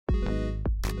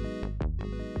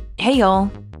Hey y'all.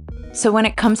 So when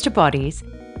it comes to bodies,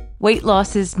 weight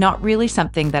loss is not really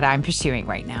something that I'm pursuing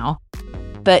right now.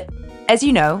 But as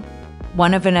you know,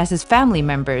 one of Vanessa's family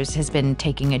members has been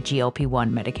taking a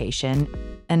GLP-1 medication,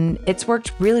 and it's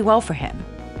worked really well for him.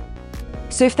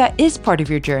 So if that is part of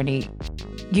your journey,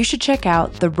 you should check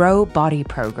out the Ro Body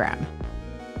Program.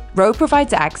 Ro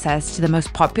provides access to the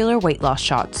most popular weight loss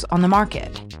shots on the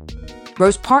market.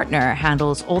 Ro's partner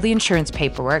handles all the insurance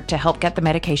paperwork to help get the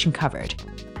medication covered.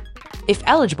 If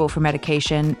eligible for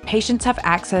medication, patients have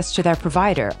access to their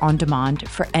provider on demand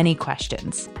for any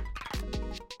questions.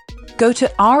 Go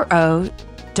to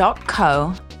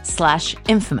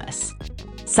ro.co/infamous.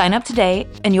 Sign up today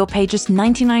and you'll pay just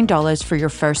 $99 for your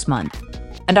first month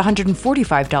and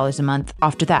 $145 a month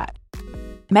after that.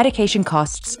 Medication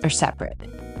costs are separate.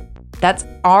 That's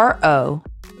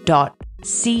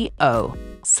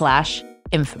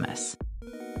ro.co/infamous.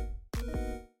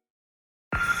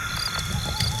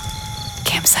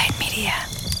 Campsite Media.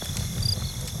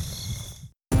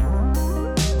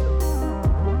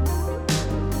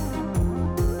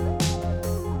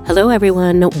 Hello,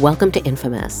 everyone. Welcome to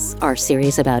Infamous, our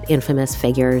series about infamous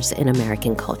figures in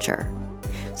American culture.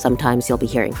 Sometimes you'll be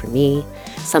hearing from me,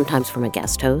 sometimes from a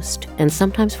guest host, and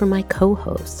sometimes from my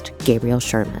co-host, Gabriel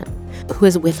Sherman, who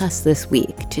is with us this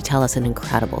week to tell us an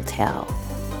incredible tale.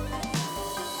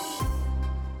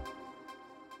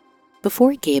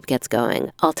 Before Gabe gets going,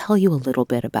 I'll tell you a little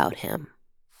bit about him.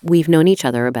 We've known each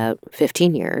other about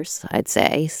 15 years, I'd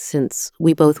say, since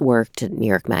we both worked at New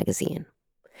York Magazine.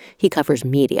 He covers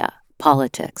media,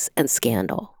 politics, and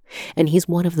scandal, and he's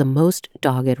one of the most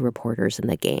dogged reporters in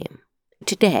the game.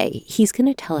 Today, he's going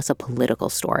to tell us a political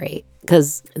story,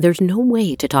 because there's no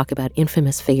way to talk about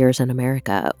infamous figures in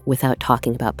America without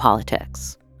talking about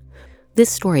politics. This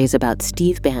story is about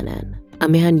Steve Bannon, a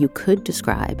man you could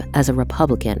describe as a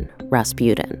Republican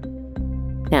Rasputin.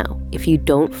 Now, if you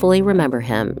don't fully remember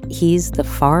him, he's the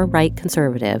far-right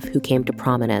conservative who came to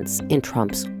prominence in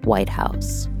Trump's White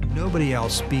House. Nobody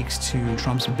else speaks to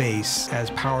Trump's base as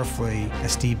powerfully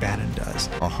as Steve Bannon does.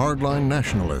 A hardline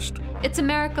nationalist. It's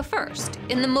America first,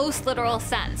 in the most literal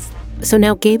sense. So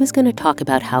now Gabe is going to talk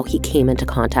about how he came into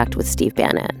contact with Steve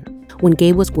Bannon when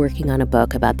Gabe was working on a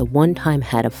book about the one-time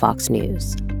head of Fox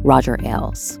News, Roger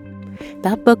Ailes.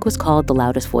 That book was called The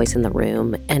Loudest Voice in the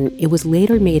Room, and it was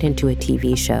later made into a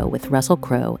TV show with Russell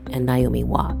Crowe and Naomi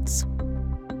Watts.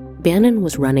 Bannon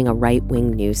was running a right-wing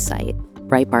news site,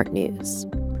 Breitbart News.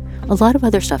 A lot of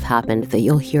other stuff happened that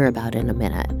you'll hear about in a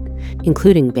minute,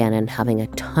 including Bannon having a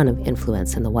ton of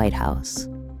influence in the White House.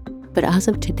 But as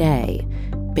of today,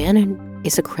 Bannon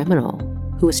is a criminal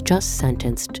who was just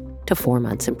sentenced to 4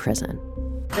 months in prison.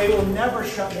 They will never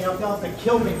shut me up. They'll have to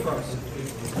kill me first.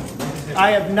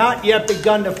 I have not yet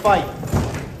begun to fight.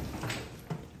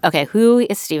 Okay, who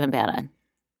is Stephen Bannon?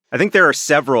 I think there are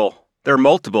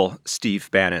multiple Steve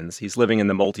Bannons. He's living in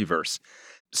the multiverse.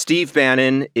 Steve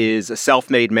Bannon is a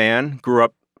self-made man, grew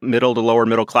up middle to lower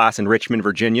middle class in Richmond,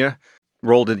 Virginia,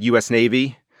 enrolled in the U.S.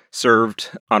 Navy,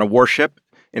 served on a warship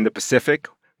in the Pacific,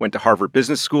 went to Harvard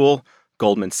Business School,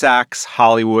 Goldman Sachs,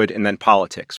 Hollywood, and then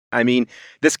politics. I mean,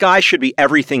 this guy should be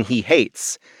everything he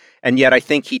hates. And yet I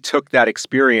think he took that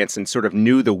experience and sort of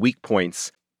knew the weak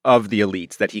points of the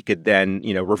elites that he could then,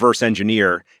 reverse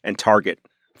engineer and target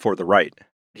for the right.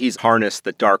 He's harnessed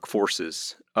the dark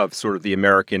forces of sort of the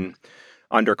American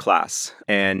underclass,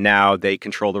 and now they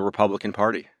control the Republican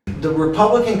Party. The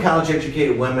Republican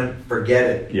college-educated women, forget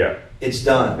it. Yeah. It's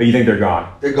done. But you think they're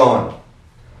gone? They're gone.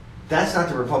 That's not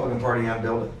the Republican Party I'm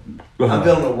building. I'm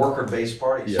building a worker-based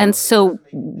party. And so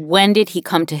when did he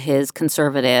come to his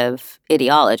conservative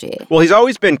ideology? Well, he's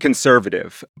always been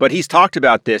conservative, but he's talked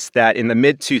about this, that in the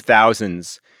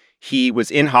mid-2000s, he was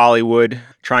in Hollywood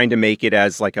trying to make it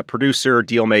as like a producer,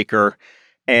 deal maker,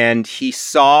 and he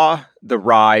saw the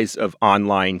rise of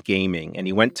online gaming, and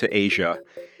he went to Asia,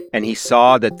 and he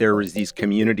saw that there was these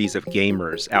communities of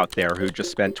gamers out there who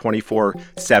just spent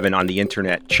 24/7 on the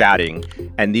internet chatting.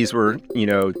 And these were,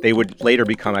 they would later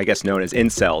become, I guess, known as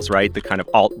incels, right? The kind of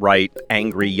alt-right,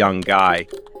 angry young guy.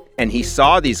 And he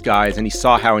saw these guys and he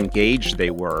saw how engaged they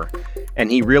were.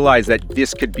 And he realized that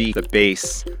this could be the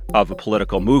base of a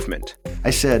political movement.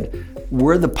 I said,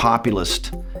 we're the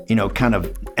populist, kind of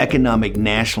economic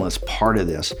nationalist part of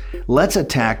this. Let's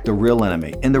attack the real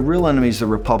enemy. And the real enemy is the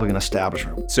Republican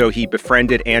establishment. So he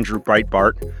befriended Andrew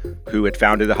Breitbart, who had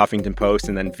founded the Huffington Post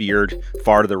and then veered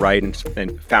far to the right and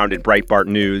founded Breitbart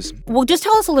News. Well, just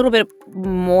tell us a little bit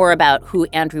more about who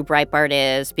Andrew Breitbart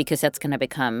is, because that's going to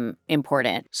become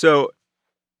important. So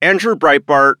Andrew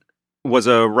Breitbart was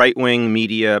a right-wing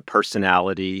media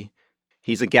personality.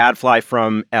 He's a gadfly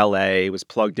from LA, was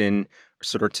plugged in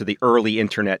sort of to the early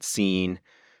internet scene.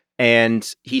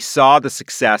 And he saw the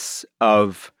success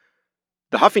of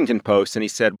the Huffington Post and he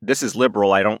said, this is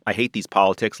liberal. I hate these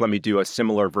politics. Let me do a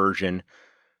similar version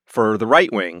for the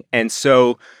right wing. And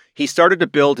so he started to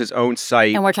build his own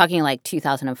site. And we're talking like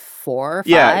 2004, 5?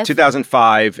 Yeah,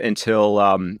 2005 until,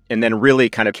 and then really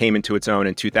kind of came into its own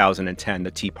in 2010,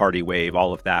 the Tea Party wave.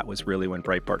 All of that was really when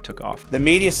Breitbart took off. The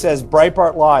media says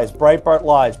Breitbart lies, Breitbart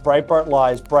lies, Breitbart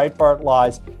lies, Breitbart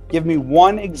lies. Give me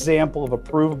one example of a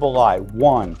provable lie.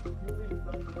 One.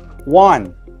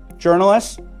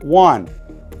 Journalists, one.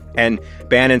 And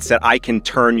Bannon said, I can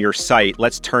turn your site.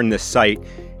 Let's turn this site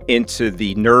into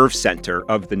the nerve center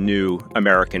of the new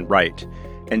American right.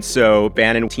 And so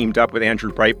Bannon teamed up with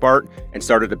Andrew Breitbart and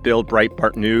started to build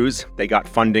Breitbart News. They got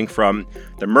funding from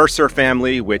the Mercer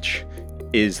family, which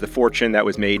is the fortune that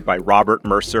was made by Robert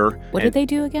Mercer. What did they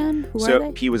do again? Who are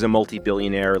they? He was a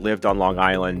multi-billionaire, lived on Long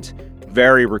Island,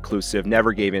 very reclusive,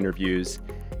 never gave interviews,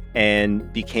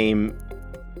 and became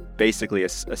basically a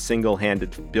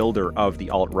single-handed builder of the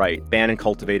alt-right. Bannon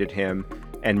cultivated him,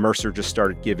 and Mercer just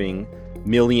started giving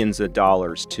millions of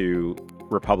dollars to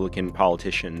Republican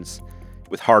politicians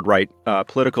with hard-right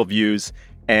political views,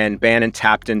 and Bannon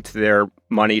tapped into their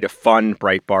money to fund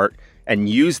Breitbart and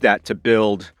used that to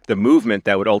build the movement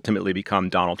that would ultimately become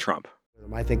Donald Trump.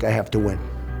 I think I have to win.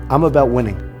 I'm about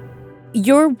winning.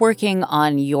 You're working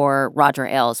on your Roger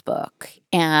Ailes book,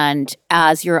 and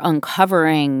as you're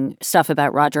uncovering stuff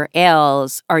about Roger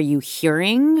Ailes, are you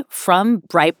hearing from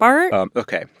Breitbart?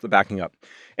 Okay, so backing up.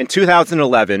 In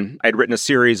 2011, I'd written a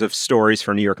series of stories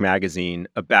for New York Magazine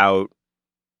about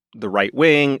the right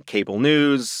wing, cable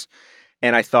news,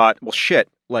 and I thought, well, shit,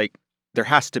 like, there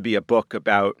has to be a book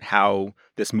about how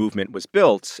this movement was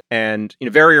built. And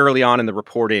very early on in the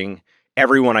reporting,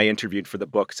 everyone I interviewed for the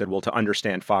book said, well, to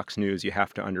understand Fox News, you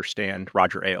have to understand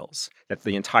Roger Ailes. That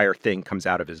the entire thing comes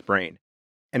out of his brain.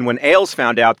 And when Ailes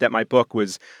found out that my book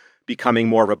was becoming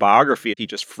more of a biography, he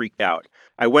just freaked out.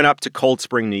 I went up to Cold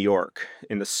Spring, New York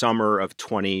in the summer of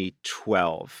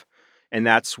 2012. And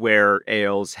that's where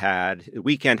Ailes had a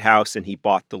weekend house and he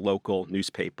bought the local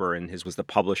newspaper and his was the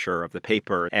publisher of the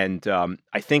paper. And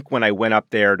I think when I went up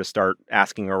there to start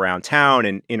asking around town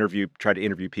and try to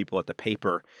interview people at the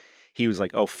paper, he was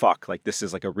like, oh, fuck, like this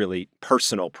is like a really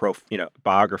personal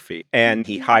biography. And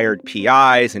he hired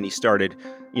PIs and he started,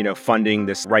 funding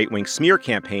this right-wing smear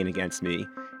campaign against me.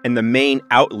 And the main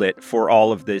outlet for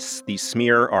all of these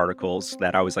smear articles,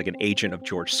 that I was like an agent of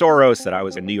George Soros, that I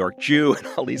was a New York Jew and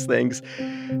all these things,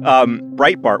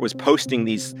 Breitbart was posting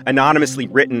these anonymously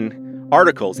written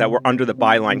articles that were under the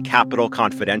byline Capital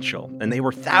Confidential. And they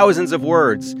were thousands of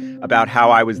words about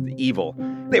how I was evil.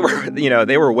 They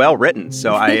were well written.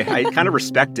 So I kind of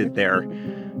respected their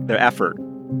effort.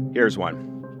 Here's one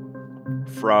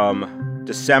from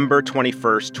December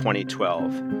 21st,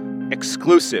 2012.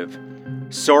 Exclusive.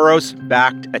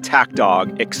 Soros-backed attack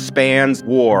dog expands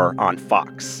war on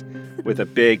Fox, with a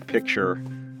big picture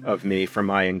of me from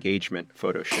my engagement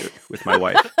photo shoot with my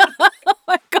wife. Oh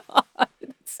my God,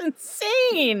 it's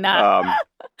insane. My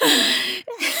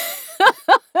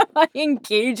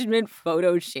engagement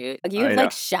photo shoot. You have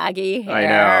like shaggy hair.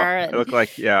 I know. I look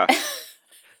like, yeah.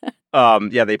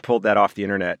 They pulled that off the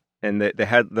internet. And the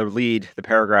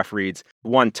paragraph reads,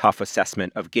 one tough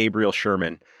assessment of Gabriel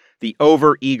Sherman, the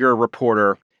over-eager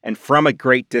reporter and from a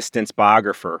great distance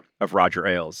biographer of Roger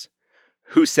Ailes.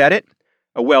 Who said it?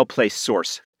 A well-placed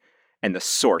source. And the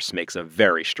source makes a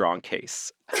very strong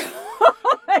case.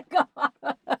 Oh my God.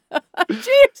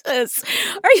 Jesus.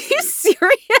 Are you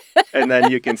serious? And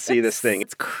then you can see this thing.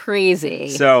 It's crazy.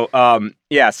 So,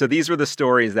 so these were the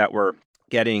stories that were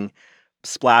getting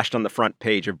splashed on the front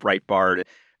page of Breitbart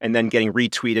and then getting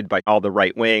retweeted by all the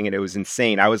right wing. And it was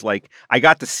insane. I was like, I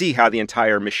got to see how the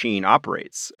entire machine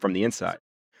operates from the inside.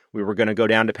 We were going to go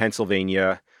down to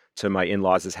Pennsylvania to my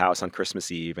in-laws' house on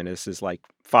Christmas Eve. And this is like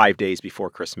 5 days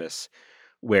before Christmas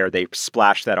where they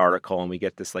splashed that article and we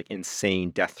get this like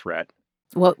insane death threat.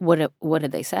 What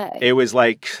did they say? It was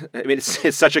like, I mean,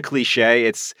 it's such a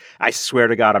cliche. I swear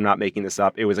to God, I'm not making this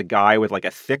up. It was a guy with like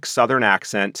a thick Southern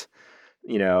accent,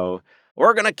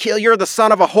 we're going to kill, you're the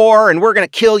son of a whore, and we're going to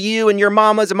kill you, and your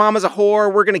mama's a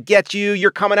whore, we're going to get you,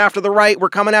 you're coming after the right, we're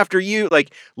coming after you.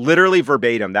 Like, literally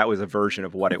verbatim, that was a version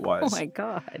of what it was. Oh my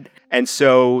God. And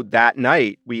so that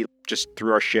night, we just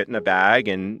threw our shit in a bag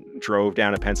and drove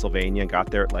down to Pennsylvania and got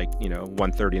there at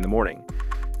 1:30 in the morning.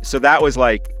 So that was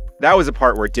a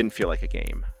part where it didn't feel like a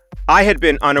game. I had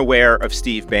been unaware of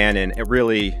Steve Bannon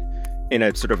really in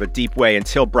a sort of a deep way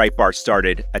until Breitbart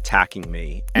started attacking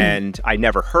me. And I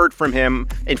never heard from him.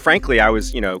 And frankly, I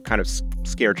was, kind of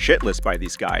scared shitless by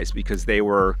these guys because they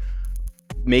were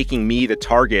making me the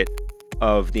target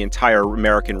of the entire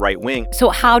American right wing. So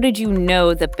how did you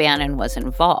know that Bannon was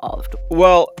involved?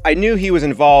 Well, I knew he was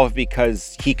involved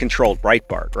because he controlled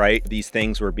Breitbart, right? These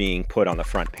things were being put on the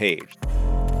front page.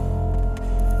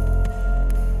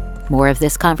 More of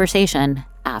this conversation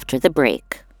after the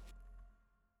break.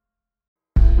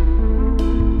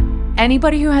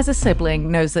 Anybody who has a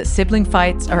sibling knows that sibling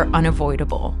fights are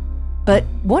unavoidable. But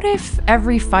what if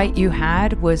every fight you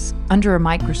had was under a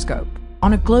microscope,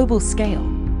 on a global scale?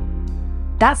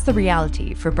 That's the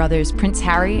reality for brothers Prince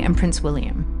Harry and Prince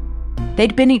William.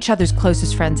 They'd been each other's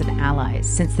closest friends and allies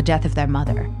since the death of their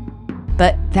mother.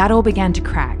 But that all began to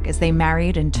crack as they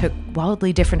married and took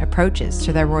wildly different approaches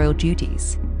to their royal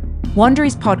duties.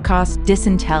 Wondery's podcast,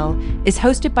 Disintel, is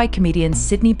hosted by comedians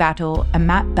Sydney Battle and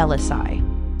Matt Bellassai.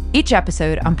 Each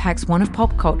episode unpacks one of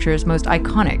pop culture's most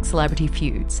iconic celebrity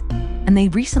feuds, and they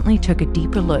recently took a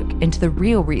deeper look into the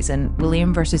real reason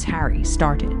William versus Harry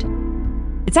started.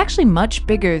 It's actually much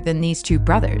bigger than these two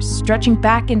brothers, stretching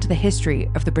back into the history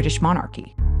of the British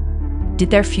monarchy.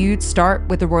 Did their feud start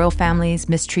with the royal family's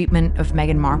mistreatment of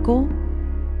Meghan Markle?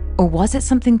 Or was it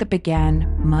something that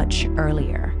began much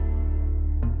earlier?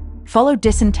 Follow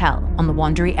Disintel on the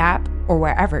Wondery app or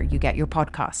wherever you get your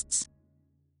podcasts.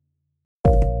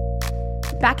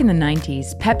 Back in the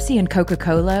 90s, Pepsi and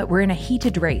Coca-Cola were in a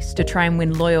heated race to try and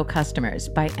win loyal customers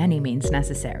by any means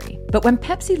necessary. But when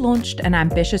Pepsi launched an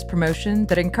ambitious promotion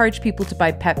that encouraged people to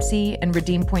buy Pepsi and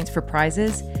redeem points for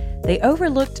prizes, they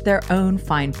overlooked their own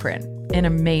fine print in a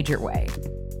major way.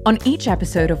 On each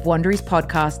episode of Wondery's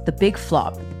podcast, The Big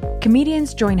Flop,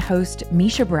 comedians join host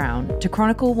Misha Brown to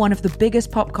chronicle one of the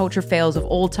biggest pop culture fails of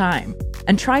all time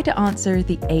and try to answer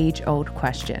the age-old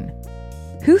question: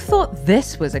 who thought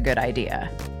this was a good idea?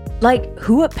 Like,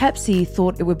 who at Pepsi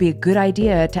thought it would be a good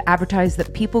idea to advertise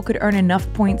that people could earn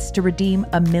enough points to redeem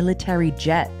a military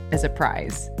jet as a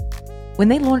prize? When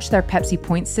they launched their Pepsi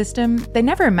points system, they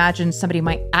never imagined somebody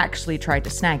might actually try to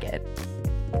snag it.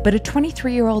 But a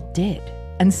 23-year-old did,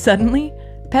 and suddenly,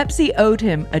 Pepsi owed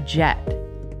him a jet.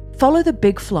 Follow The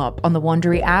Big Flop on the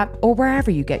Wondery app or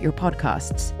wherever you get your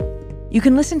podcasts. You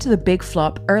can listen to The Big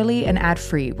Flop early and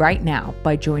ad-free right now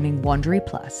by joining Wondery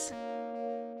Plus.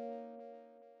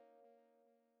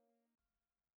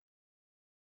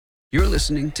 You're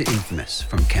listening to Infamous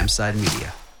from Campside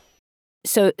Media.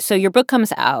 So your book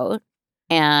comes out,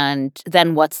 and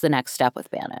then what's the next step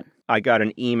with Bannon? I got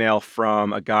an email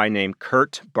from a guy named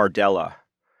Kurt Bardella,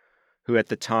 who at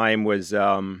the time was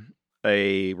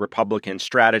a Republican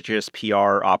strategist,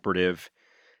 PR operative,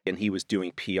 and he was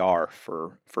doing PR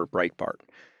for Breitbart.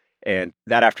 And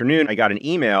that afternoon, I got an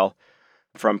email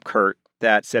from Kurt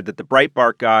that said that the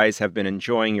Breitbart guys have been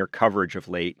enjoying your coverage of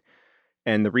late,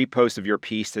 and the repost of your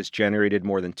piece has generated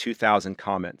more than 2,000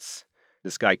 comments.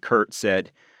 This guy, Kurt,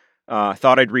 said,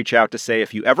 thought I'd reach out to say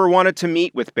if you ever wanted to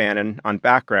meet with Bannon on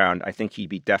Background, I think he'd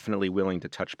be definitely willing to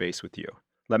touch base with you.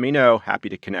 Let me know. Happy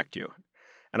to connect you.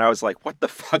 And I was like, what the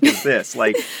fuck is this?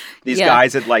 Like, these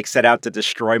guys had set out to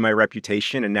destroy my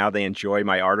reputation, and now they enjoy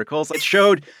my articles. It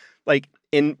showed,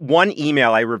 in one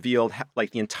email, I revealed the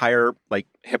entire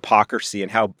hypocrisy and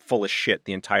how full of shit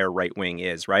the entire right wing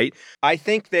is, right? I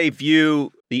think they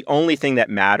view the only thing that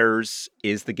matters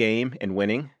is the game and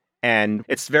winning. And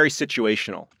it's very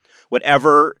situational.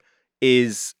 Whatever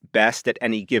is best at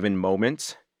any given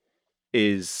moment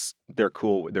is they're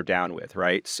down with,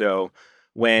 right? So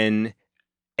when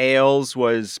Ailes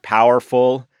was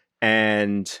powerful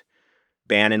and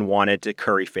Bannon wanted to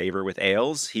curry favor with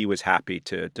Ailes, he was happy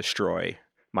to destroy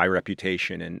my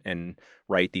reputation and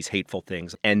write these hateful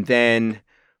things. And then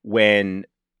when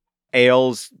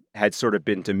Ailes had sort of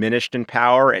been diminished in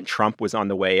power and Trump was on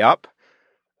the way up,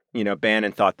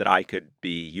 Bannon thought that I could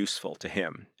be useful to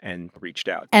him and reached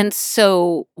out. And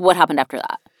so what happened after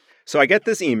that? So I get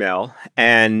this email,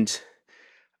 and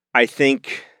I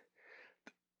think,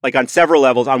 on several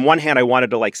levels, on one hand, I wanted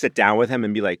to sit down with him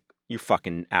and be like, you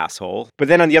fucking asshole. But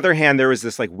then on the other hand, there was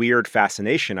this weird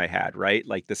fascination I had, right?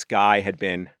 This guy had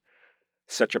been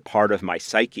such a part of my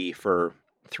psyche for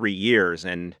 3 years,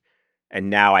 and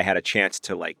now I had a chance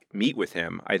to meet with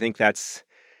him. I think that's,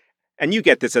 and you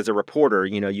get this as a reporter,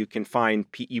 you can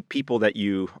find people that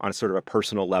you on sort of a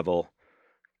personal level,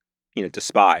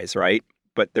 despise, right?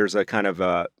 But there's a kind of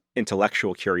a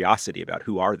intellectual curiosity about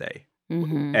who are they.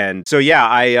 Mm-hmm. And so,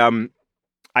 I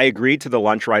agreed to the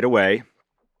lunch right away.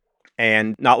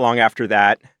 And not long after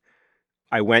that,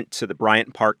 I went to the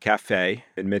Bryant Park Cafe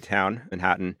in Midtown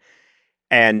Manhattan,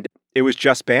 and it was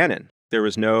just Bannon. There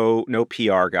was no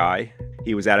PR guy.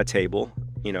 He was at a table,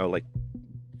 like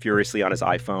furiously on his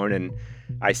iPhone. And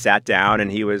I sat down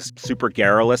and he was super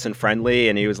garrulous and friendly.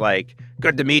 And he was like,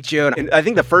 good to meet you. And I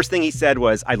think the first thing he said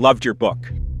was, I loved your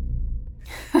book.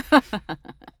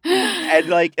 And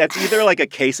like, that's either like a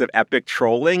case of epic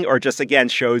trolling or just, again,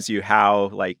 shows you how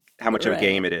much of a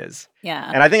game it is. Yeah.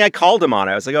 And I think I called him on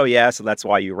it. I was like, oh, yeah, so that's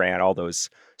why you ran all those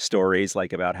stories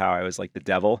like about how I was like the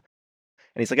devil.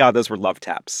 And he's like, oh, those were love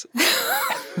taps.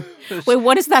 Wait,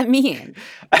 what does that mean?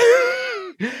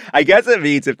 I guess it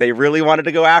means if they really wanted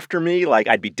to go after me, like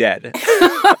I'd be dead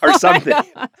or something.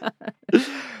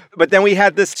 But then we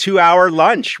had this 2-hour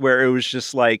lunch where it was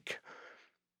just like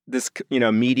this,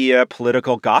 media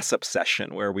political gossip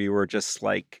session where we were just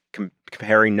like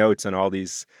comparing notes on all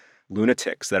these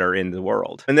lunatics that are in the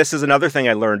world. And this is another thing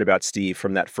I learned about Steve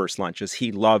from that first lunch is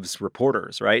he loves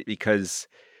reporters, right? Because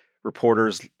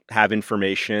reporters have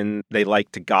information, they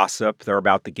like to gossip, they're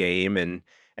about the game, and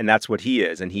that's what he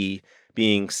is. And he,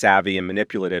 being savvy and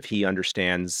manipulative, he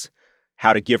understands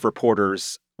how to give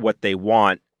reporters what they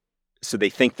want so they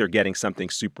think they're getting something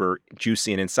super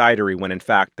juicy and insidery when in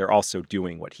fact they're also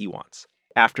doing what he wants.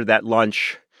 After that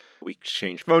lunch, we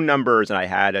exchanged phone numbers and I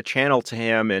had a channel to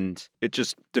him and it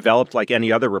just developed like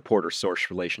any other reporter-source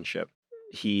relationship.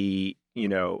 He,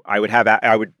 I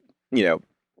would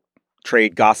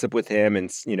trade gossip with him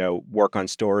and, work on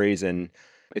stories, and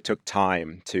it took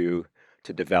time to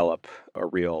develop a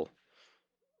real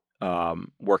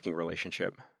working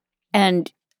relationship.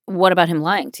 And what about him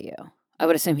lying to you? I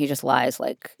would assume he just lies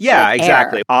Yeah, like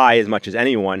exactly. air. I, as much as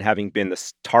anyone, having been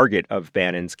the target of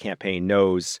Bannon's campaign,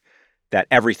 knows that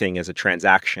everything is a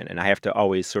transaction. And I have to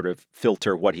always sort of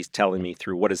filter what he's telling me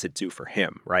through what does it do for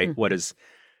him, right? Mm-hmm.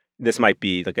 This might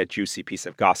be like a juicy piece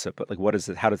of gossip, but like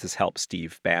how does this help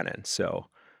Steve Bannon? So,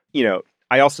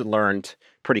 I also learned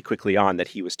pretty quickly on that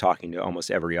he was talking to almost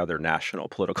every other national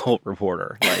political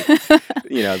reporter. Like,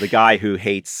 the guy who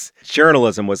hates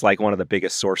journalism was like one of the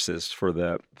biggest sources for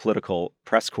the political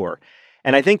press corps.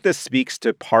 And I think this speaks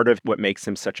to part of what makes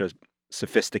him such a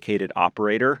sophisticated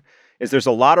operator is there's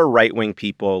a lot of right-wing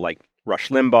people like Rush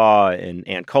Limbaugh and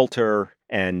Ann Coulter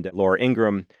and Laura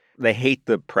Ingraham. They hate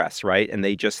the press, right? And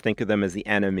they just think of them as the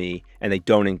enemy and they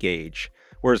don't engage.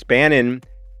 Whereas Bannon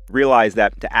realized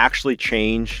that to actually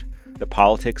change the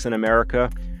politics in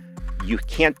America, you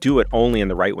can't do it only in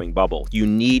the right-wing bubble. You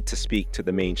need to speak to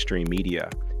the mainstream media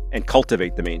and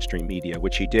cultivate the mainstream media,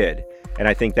 which he did. And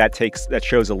I think that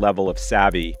shows a level of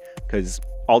savvy because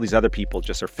all these other people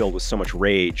just are filled with so much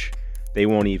rage, they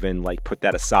won't even put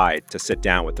that aside to sit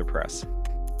down with the press.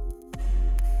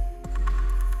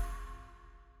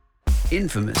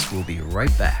 Infamous will be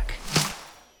right back.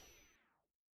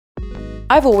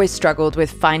 I've always struggled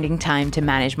with finding time to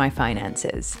manage my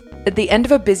finances. At the end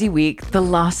of a busy week, the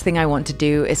last thing I want to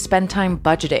do is spend time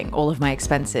budgeting all of my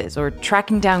expenses or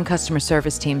tracking down customer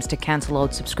service teams to cancel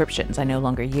old subscriptions I no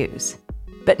longer use.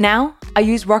 But now, I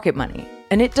use Rocket Money,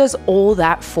 and it does all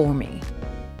that for me.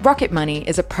 Rocket Money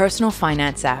is a personal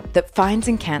finance app that finds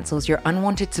and cancels your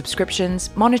unwanted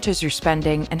subscriptions, monitors your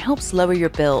spending, and helps lower your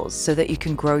bills so that you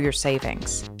can grow your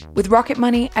savings. With Rocket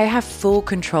Money, I have full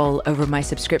control over my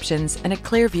subscriptions and a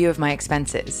clear view of my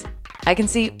expenses. I can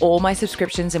see all my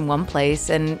subscriptions in one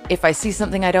place, and if I see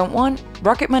something I don't want,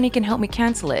 Rocket Money can help me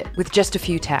cancel it with just a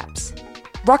few taps.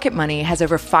 Rocket Money has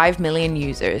over 5 million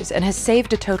users and has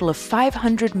saved a total of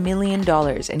 $500 million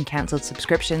in canceled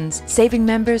subscriptions, saving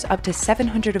members up to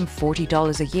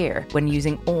 $740 a year when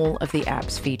using all of the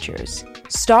app's features.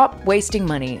 Stop wasting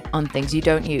money on things you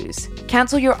don't use.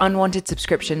 Cancel your unwanted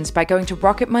subscriptions by going to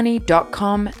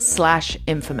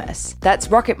rocketmoney.com/infamous. That's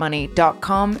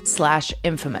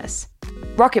rocketmoney.com/infamous.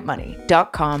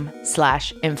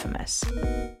 rocketmoney.com/infamous.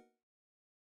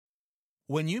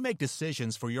 When you make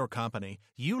decisions for your company,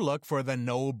 you look for the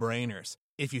no-brainers.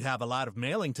 If you have a lot of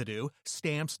mailing to do,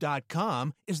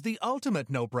 Stamps.com is the ultimate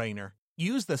no-brainer.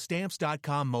 Use the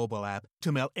Stamps.com mobile app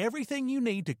to mail everything you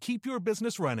need to keep your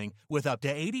business running with up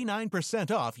to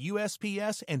 89% off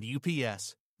USPS and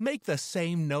UPS. Make the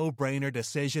same no-brainer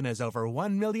decision as over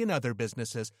 1 million other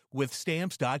businesses with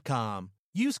Stamps.com.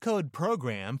 Use code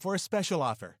PROGRAM for a special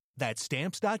offer. That's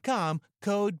Stamps.com,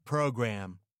 code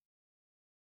PROGRAM.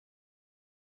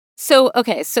 So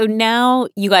now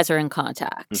you guys are in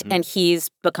contact, and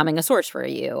he's becoming a source for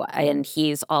you. And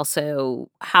he's also,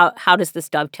 how does this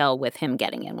dovetail with him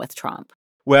getting in with Trump?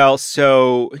 Well,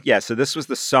 so this was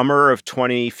the summer of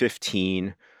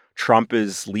 2015. Trump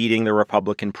is leading the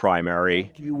Republican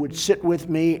primary. You would sit with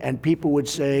me and people would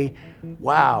say,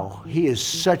 wow, he is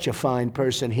such a fine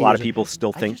person. A lot of people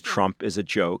still think Trump is a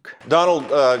joke. Donald,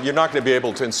 you're not going to be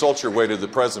able to insult your way to the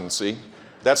presidency.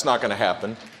 That's not going to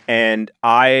happen. And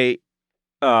I,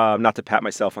 not to pat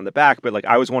myself on the back, but like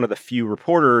I was one of the few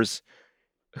reporters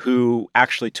who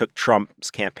actually took Trump's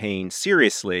campaign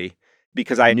seriously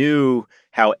because I knew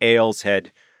how Ailes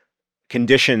had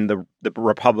conditioned the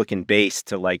Republican base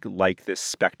to like this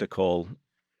spectacle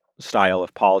style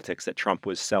of politics that Trump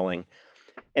was selling.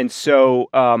 And so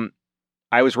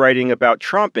I was writing about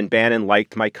Trump, and Bannon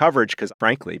liked my coverage because,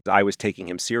 frankly, I was taking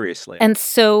him seriously. And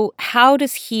so how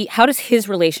does his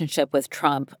relationship with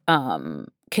Trump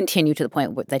continue to the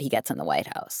point that he gets in the White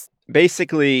House?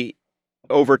 Basically,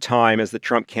 over time, as the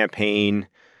Trump campaign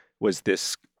was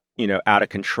this, out of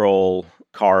control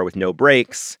car with no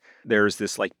brakes, there's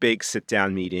this like big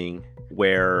sit-down meeting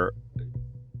where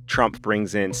Trump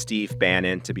brings in Steve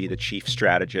Bannon to be the chief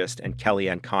strategist and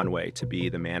Kellyanne Conway to be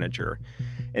the manager.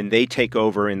 And they take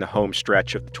over in the home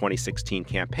stretch of the 2016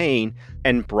 campaign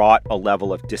and brought a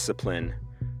level of discipline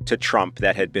to Trump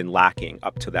that had been lacking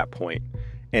up to that point.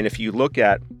 And if you look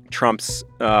at Trump's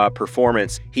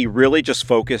performance, he really just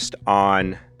focused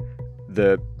on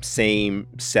the same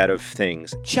set of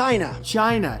things. China.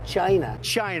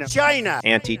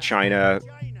 Anti-China,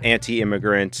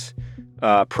 anti-immigrant,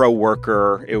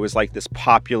 pro-worker. It was like this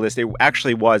populist. It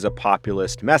actually was a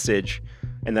populist message.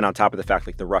 And then on top of the fact,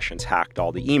 like the Russians hacked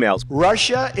all the emails.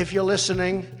 Russia, if you're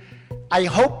listening, I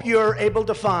hope you're able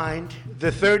to find the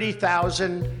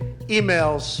 30,000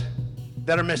 emails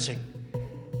that are missing.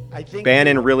 I think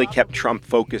Bannon really kept Trump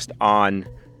focused on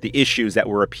the issues that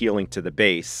were appealing to the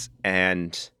base,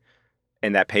 and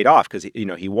that paid off because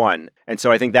he won. And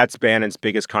so I think that's Bannon's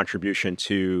biggest contribution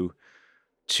to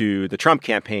the Trump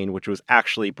campaign, which was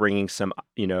actually bringing some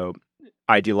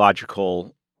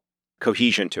ideological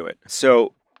cohesion to it.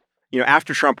 So,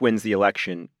 after Trump wins the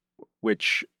election,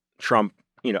 which Trump,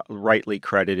 rightly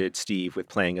credited Steve with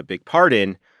playing a big part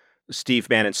in, Steve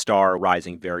Bannon's star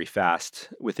rising very fast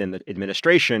within the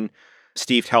administration.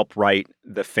 Steve helped write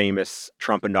the famous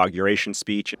Trump inauguration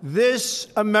speech. This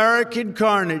American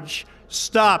carnage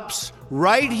stops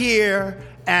right here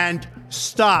and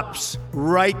stops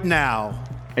right now.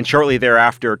 And shortly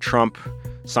thereafter, Trump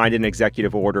signed an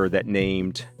executive order that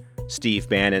named Steve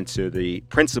Bannon to the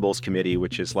Principals Committee,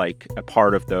 which is like a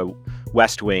part of the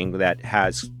West Wing that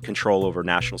has control over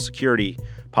national security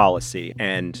policy.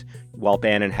 And while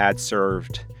Bannon had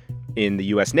served in the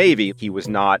U.S. Navy, he was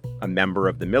not a member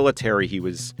of the military. He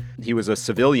was a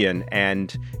civilian,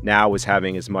 and now was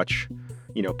having as much,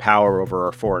 power over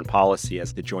our foreign policy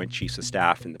as the Joint Chiefs of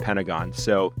Staff in the Pentagon.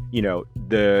 So,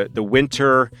 the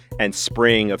winter and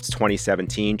spring of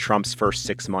 2017, Trump's first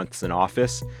 6 months in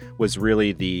office, was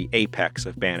really the apex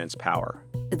of Bannon's power.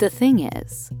 The thing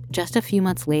is, just a few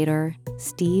months later,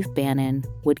 Steve Bannon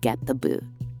would get the boot.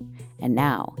 And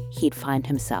now he'd find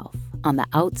himself on the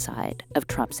outside of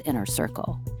Trump's inner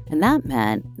circle. And that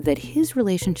meant that his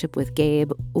relationship with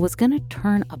Gabe was going to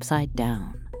turn upside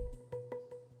down.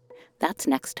 That's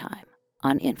next time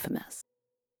on Infamous.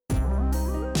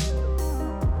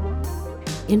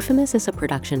 Infamous is a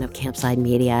production of Campside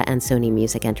Media and Sony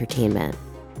Music Entertainment.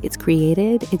 It's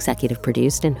created, executive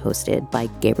produced, and hosted by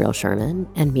Gabriel Sherman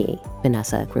and me,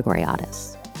 Vanessa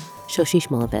Grigoriadis. Shoshi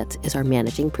Shmulevitz is our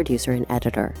managing producer and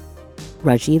editor.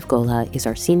 Rajiv Gola is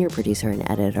our senior producer and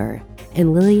editor,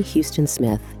 and Lily Houston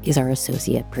Smith is our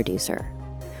associate producer.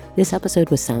 This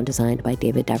episode was sound designed by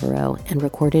David Devereaux and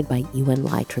recorded by Ewan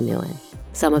Lai Tremuan.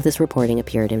 Some of this reporting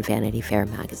appeared in Vanity Fair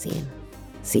magazine.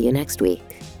 See you next week.